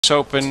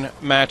Open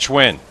match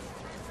win.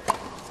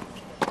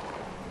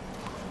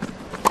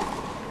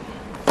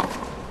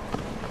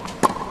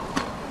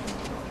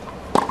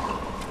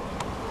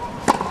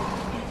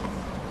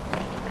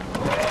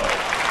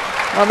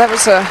 Well, that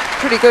was a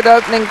pretty good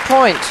opening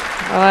point.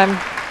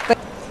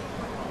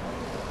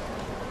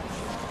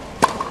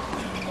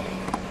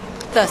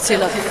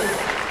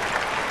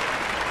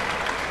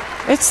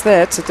 It's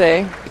there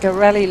today. Like a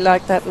rally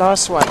like that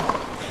last one.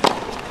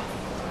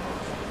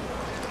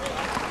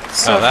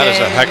 So that is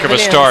a heck of a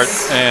start,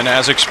 and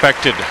as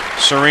expected,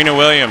 Serena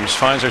Williams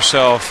finds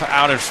herself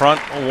out in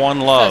front,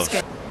 1-love.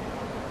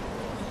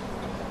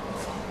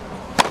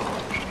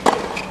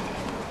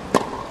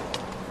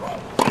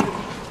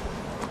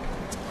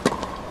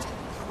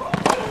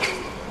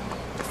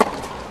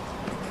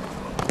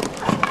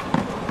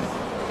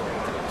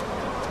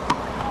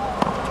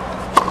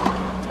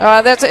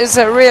 That is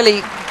a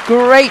really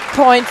great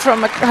point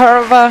from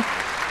Makarova.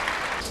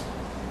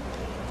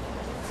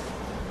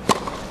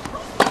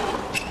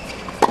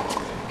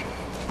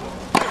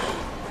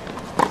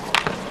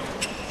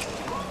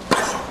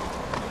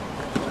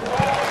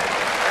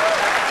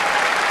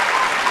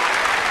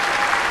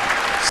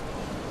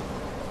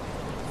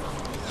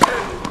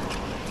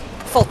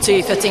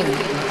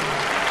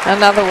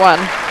 Another one.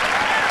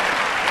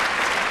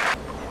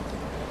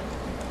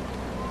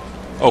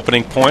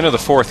 Opening point of the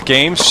fourth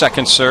game,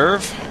 second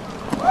serve.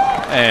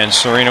 And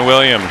Serena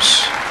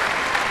Williams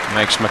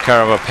makes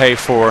Makarova pay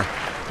for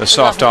the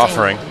soft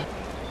offering.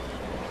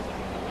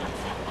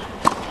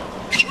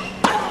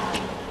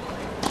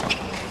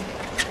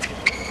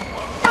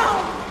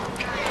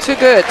 Too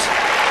good.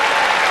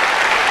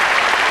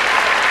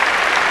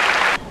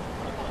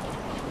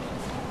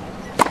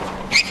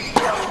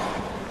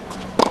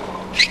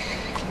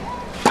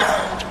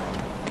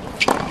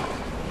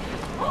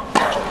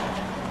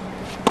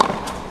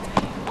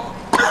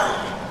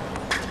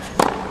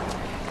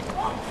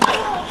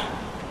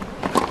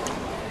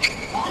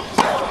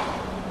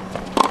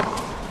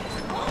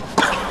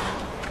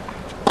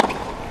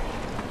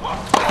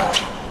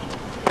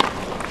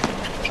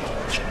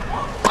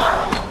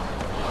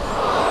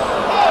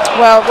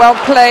 Well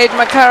played,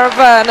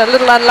 Makarova, and a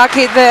little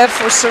unlucky there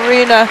for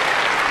Serena.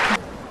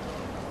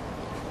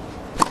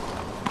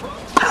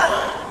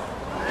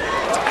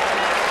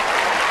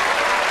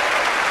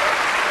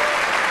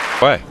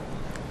 Way.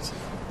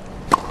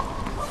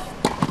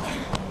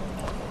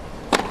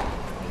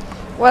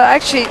 Well,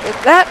 actually,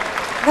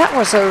 that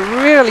was a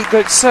really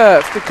good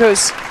serve,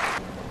 because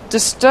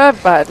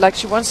disturbed by it, like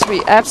she wants to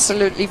be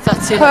absolutely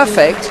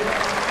perfect,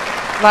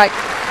 like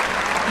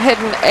hit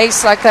an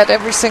ace like that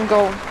every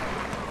single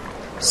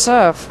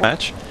serve.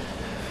 Match.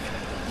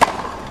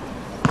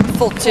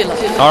 All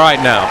right,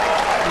 now,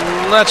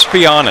 let's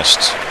be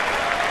honest.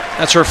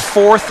 That's her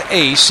fourth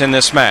ace in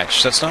this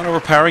match. That's not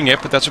overpowering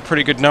it, but that's a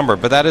pretty good number.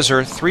 But that is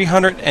her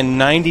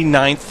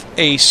 399th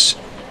ace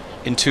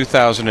in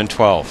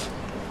 2012.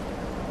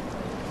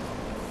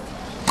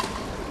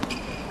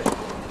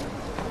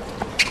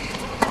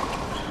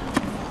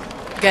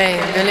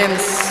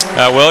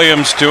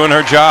 Williams doing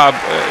her job.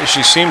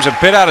 She seems a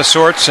bit out of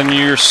sorts, and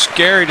you're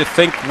scary to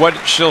think what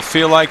she'll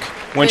feel like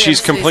when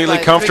she's completely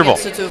comfortable.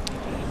 A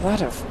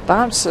lot of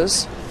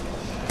bounces.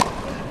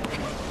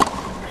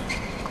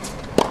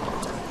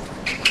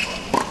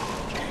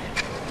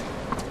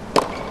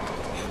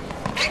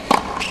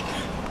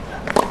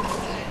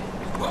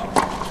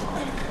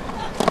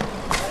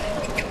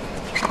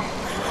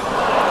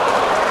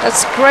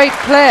 That's great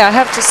play, I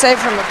have to say,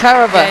 from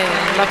Makarova.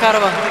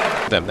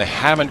 They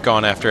haven't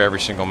gone after every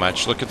single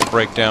match. Look at the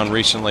breakdown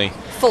recently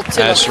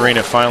as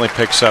Serena finally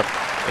picks up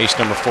ace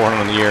number 400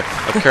 on the year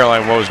of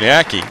Caroline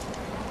Wozniacki.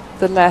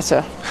 The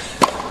latter.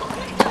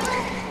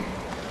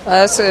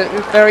 That's a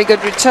very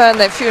good return.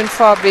 They're few and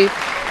far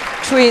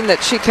between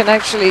that she can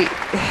actually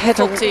hit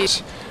a...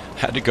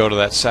 Had to go to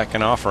that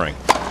second offering.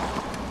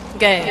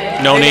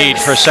 No need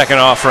for a second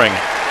offering.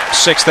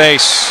 Sixth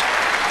ace,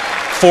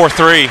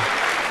 4-3.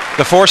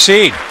 The 4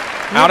 seed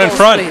out in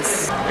front.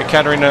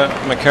 Ekaterina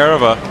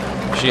Makarova,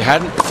 she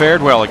hadn't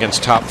fared well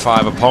against top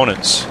 5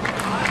 opponents.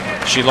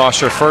 She lost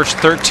her first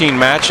 13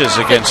 matches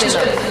against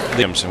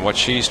Williams, and what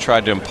she's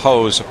tried to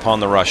impose upon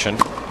the Russian.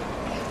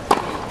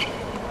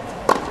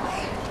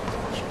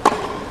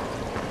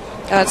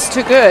 That's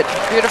too good.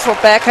 Beautiful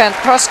backhand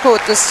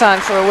cross-court this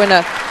time for a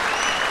winner.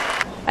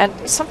 And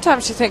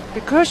sometimes you think,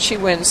 because she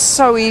wins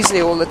so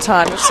easily all the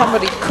time, if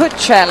somebody could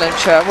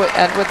challenge her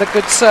and with a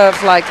good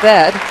serve like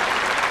that,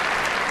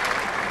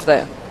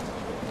 there.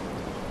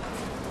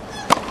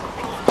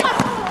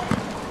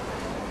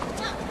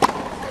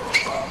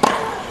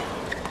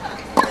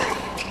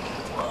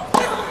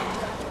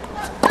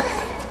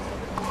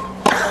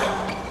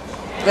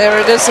 There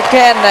it is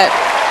again, that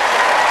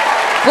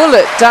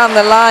bullet down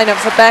the line of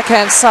the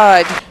backhand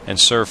side. And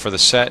serve for the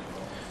set.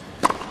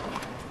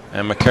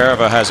 And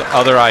Makarova has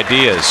other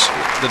ideas.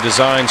 The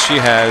design she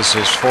has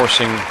is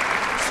forcing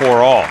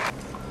 4-all.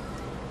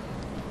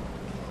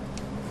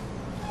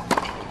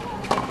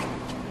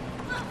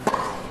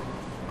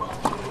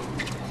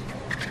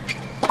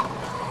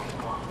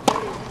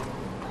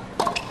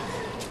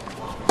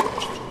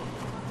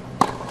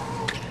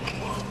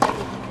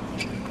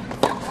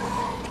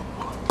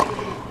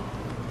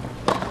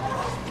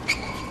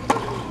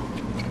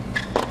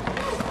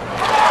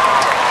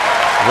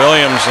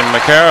 and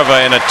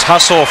Makarova in a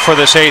tussle for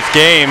this 8th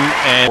game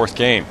and 4th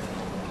game.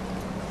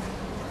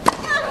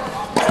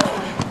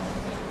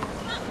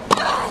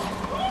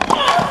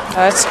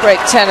 That's great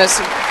tennis.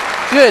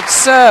 Good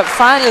serve,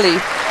 finally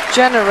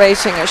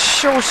generating a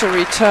shorter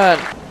return.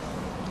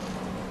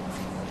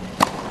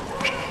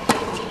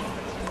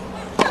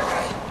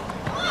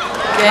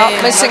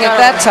 Not missing it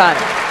that time.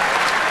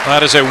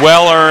 That is a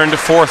well-earned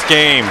 4th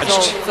game.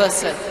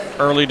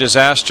 Early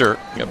disaster,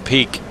 a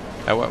peak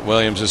at what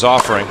Williams is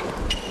offering.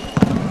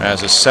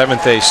 As a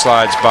 7th ace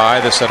slides by,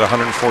 this at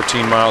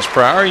 114 miles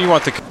per hour. You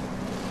want the...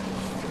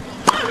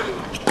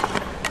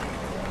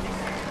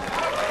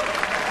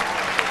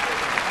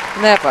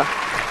 Never.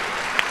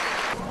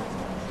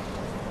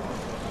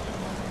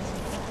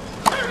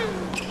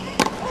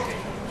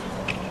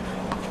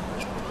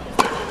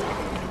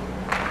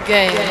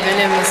 Game,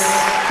 Williams.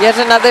 Yet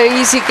another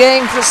easy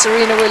game for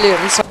Serena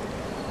Williams.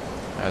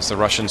 As the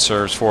Russian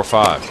serves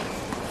 4-5.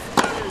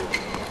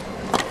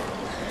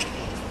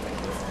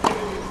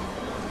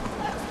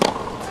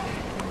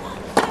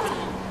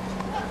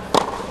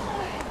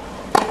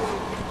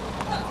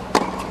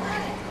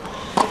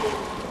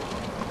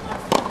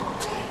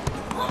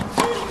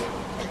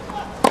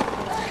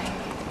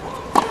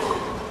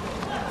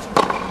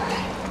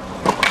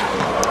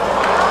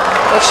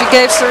 She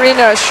gave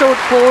Serena a short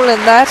ball in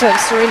that, and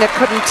Serena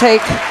couldn't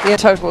take the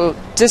total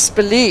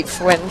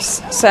disbelief when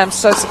Sam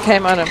Stosur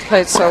came on and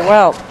played so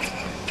well.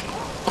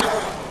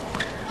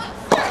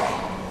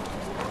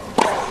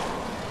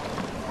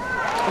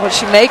 Well,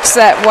 she makes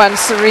that one,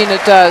 Serena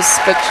does,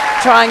 but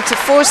trying to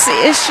force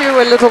the issue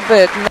a little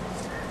bit.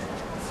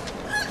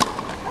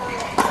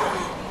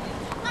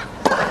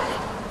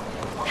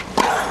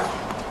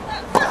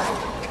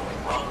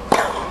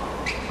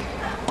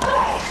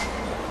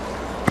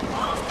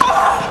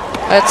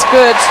 That's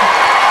good.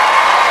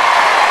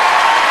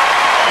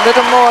 A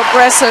little more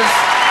aggressive.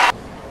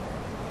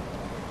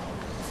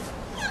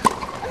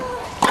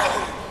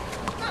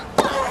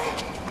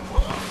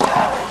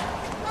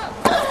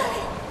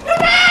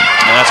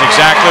 And that's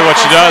exactly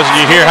what she does. And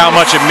you hear how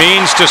much it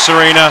means to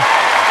Serena.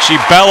 She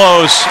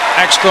bellows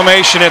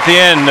exclamation at the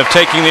end of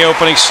taking the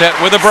opening set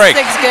with a break.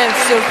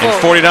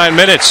 In 49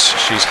 minutes,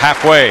 she's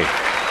halfway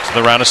to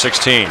the round of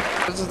 16.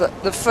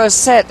 The first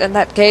set, and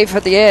that gave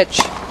her the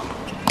edge.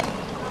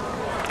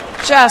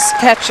 Just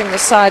catching the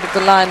side of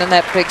the line in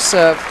that big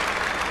serve.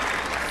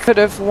 Could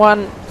have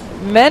won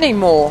many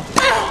more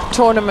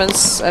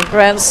tournaments and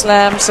Grand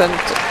Slams and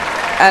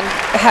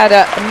had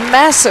a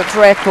massive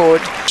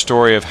record.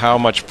 Story of how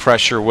much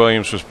pressure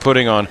Williams was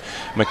putting on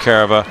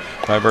Makarova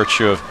by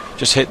virtue of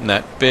just hitting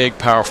that big,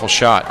 powerful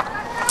shot.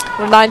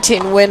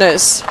 19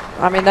 winners.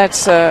 I mean, that's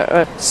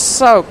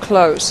so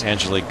close.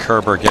 Angelique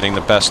Kerber getting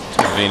the best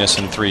of Venus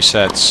in 3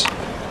 sets.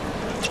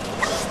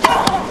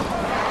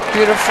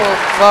 Beautiful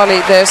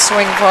volley there,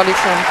 swing volley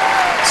from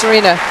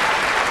Serena.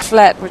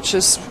 Flat, which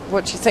is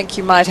what you think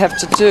you might have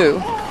to do.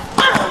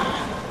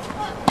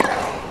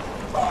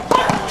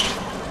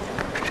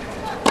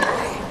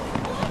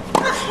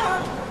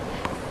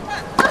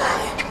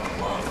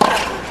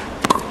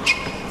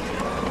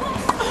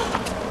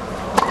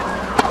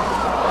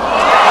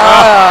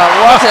 Oh,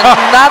 what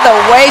another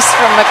waste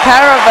from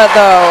Makarova,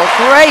 though.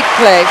 Great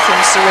play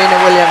from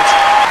Serena Williams.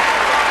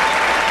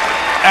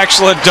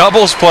 Excellent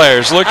doubles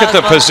players. Look at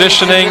the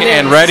positioning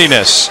and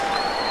readiness.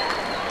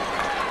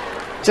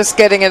 Just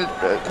getting it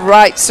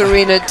right,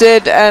 Serena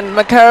did, and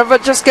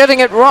Makarova just getting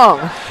it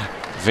wrong.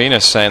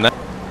 Venus saying that.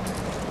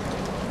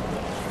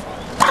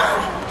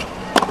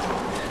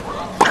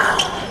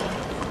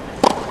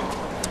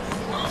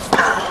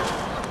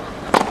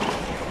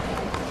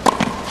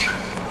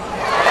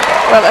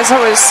 Well, as I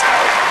was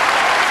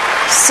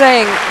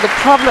saying, the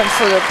problem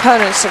for the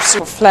opponents of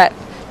super flat,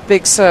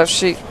 big serve,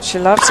 she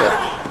loves it.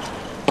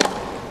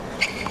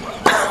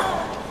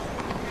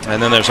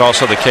 And then there's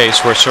also the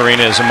case where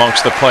Serena is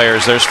amongst the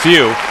players. There's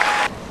few.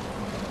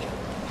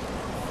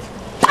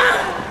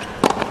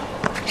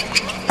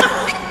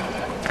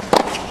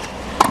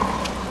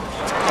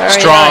 Very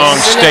strong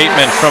nice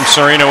statement from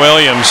Serena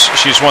Williams.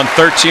 She's won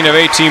 13 of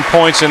 18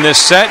 points in this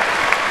set.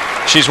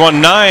 She's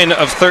won 9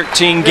 of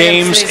 13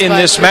 games in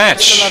this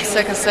match.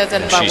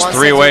 And she's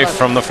 3 away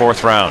from the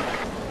 4th round.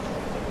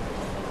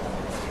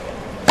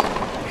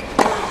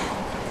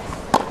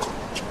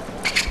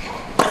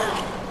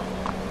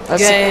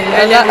 That's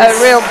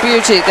a real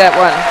beauty, that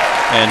one.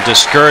 And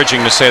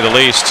discouraging, to say the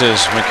least, as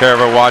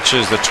Makarova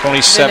watches the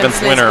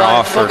 27th winner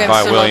offered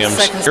by Williams.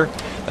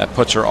 That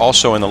puts her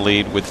also in the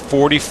lead with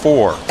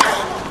 44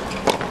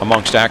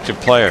 amongst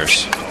active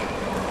players.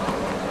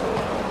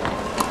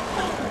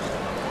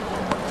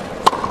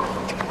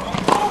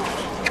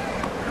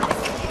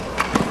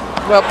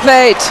 Well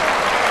played.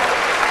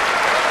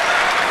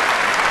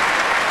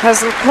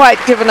 Hasn't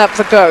quite given up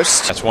the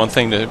ghost. That's one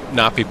thing to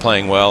not be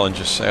playing well and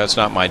just say, it's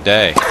not my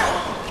day.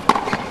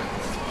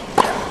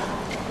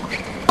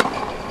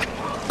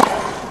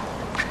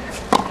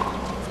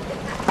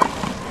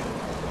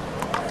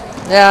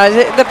 Yeah,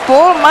 the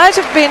ball might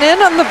have been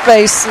in on the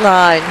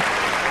baseline.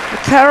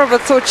 Makarova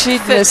thought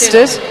she'd missed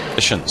it.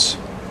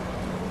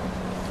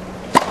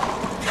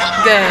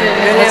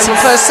 It's the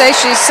first day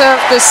she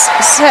served this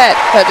set,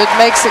 but it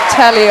makes a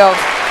tally of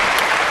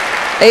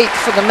 8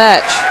 for the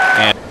match.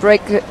 And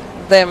break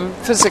them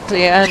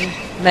physically and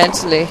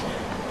mentally.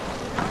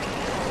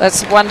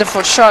 That's a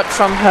wonderful shot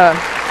from her.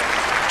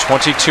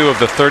 22 of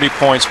the 30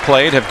 points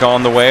played have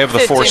gone the way of the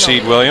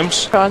 4-seed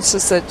Williams.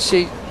 Chances that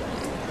she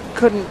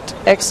couldn't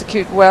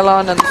execute well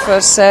on in the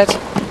first set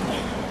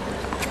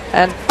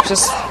and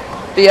just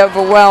be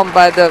overwhelmed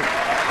by the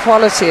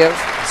quality of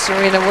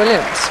Serena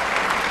Williams.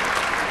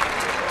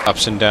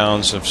 Ups and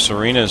downs of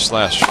Serena's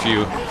last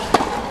few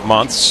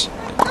months,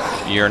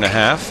 year and a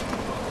half.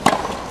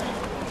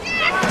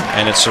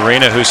 And it's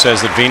Serena who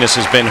says that Venus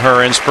has been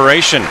her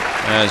inspiration,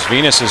 as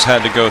Venus has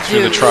had to go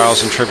through the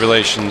trials and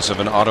tribulations of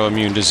an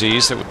autoimmune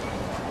disease that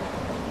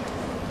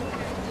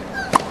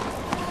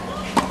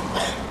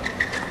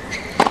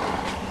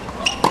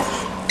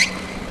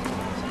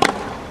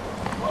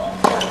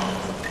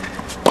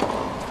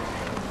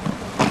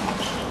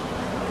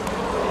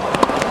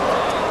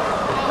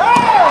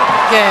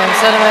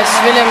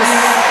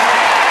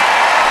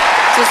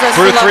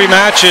through 3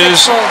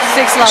 matches,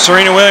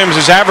 Serena Williams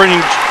is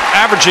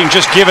averaging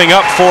just giving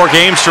up 4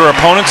 games to her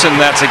opponents, and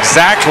that's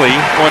exactly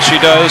what she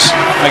does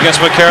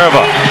against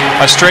Makarova.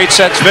 A straight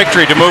sets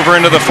victory to move her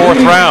into the 4th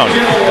round.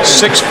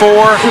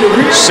 6-4,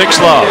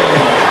 6-love.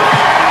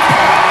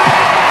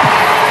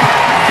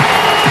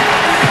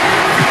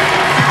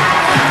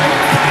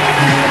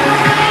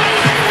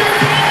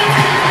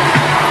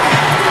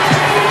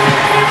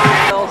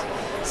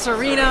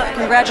 Serena,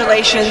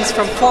 congratulations.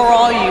 From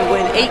 4-all, you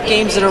win 8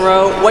 games in a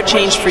row. What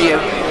changed for you?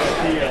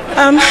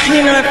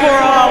 You know, at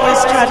 4-all, I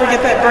always tried to get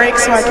that break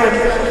so I could,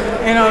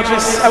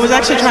 I was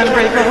actually trying to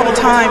break the whole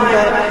time,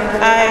 but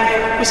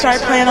we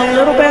started playing a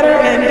little better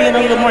and being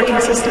a little more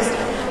consistent.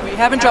 You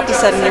haven't dropped a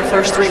set in your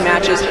first 3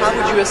 matches. How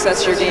would you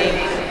assess your game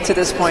to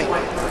this point?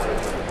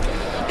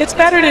 It's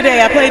better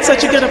today. I played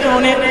such a good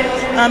opponent.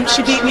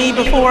 She beat me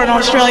before in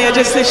Australia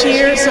just this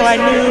year, so I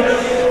knew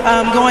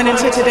going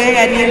into today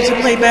I needed to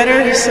play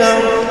better. So,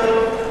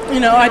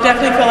 I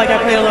definitely feel like I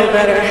played a little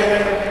better.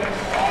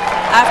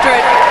 After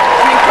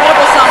an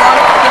incredible summer,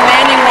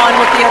 demanding one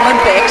with the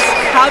Olympics,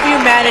 how have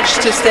you managed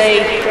to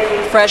stay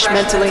fresh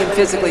mentally and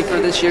physically for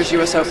this year's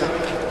U.S. Open?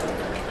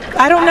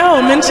 I don't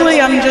know.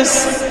 Mentally, I'm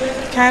just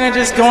kind of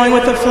going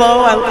with the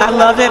flow. I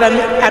love it.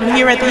 I'm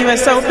here at the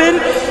U.S. Open.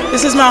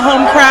 This is my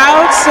home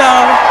crowd, so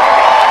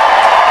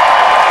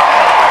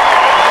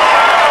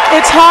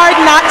it's hard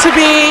not to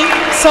be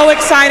so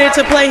excited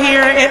to play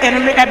here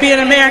and be an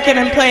American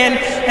and play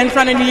in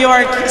front of New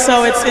York.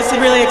 So it's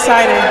really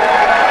exciting.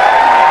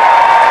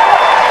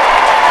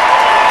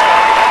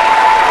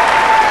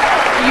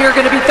 You're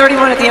going to be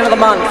 31 at the end of the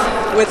month.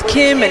 With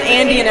Kim and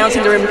Andy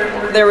announcing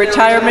their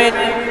retirement,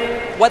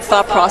 what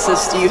thought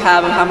process do you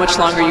have of how much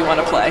longer you want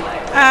to play?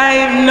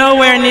 I'm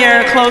nowhere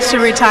near close to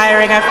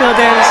retiring. I feel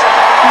there's...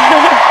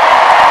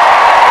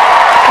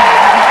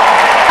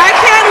 I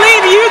can't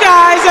leave you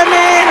guys. I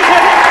mean,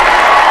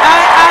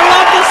 I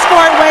love this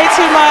sport way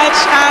too much.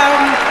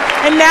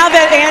 And now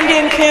that Andy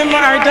and Kim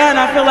are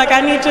done, I feel like I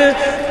need to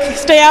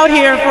stay out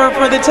here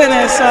for the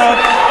tennis. So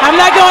I'm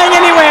not going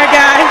anywhere,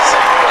 guys.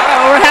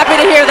 We're happy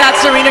to hear that,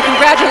 Serena.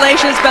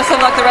 Congratulations. Best of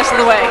luck the rest of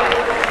the way.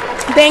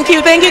 Thank you.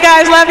 Thank you,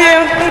 guys. Love you.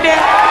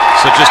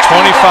 So just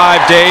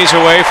 25 days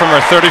away from her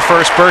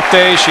 31st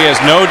birthday. She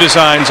has no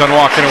designs on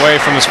walking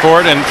away from the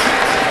sport, and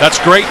that's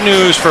great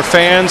news for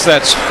fans.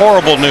 That's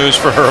horrible news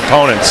for her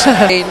opponents.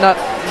 Not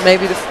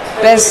maybe the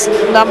best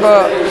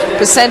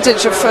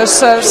percentage of first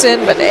serves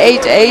in, but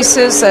 8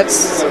 aces,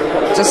 that's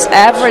just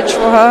average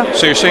for her.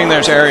 So you're seeing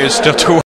there's areas still to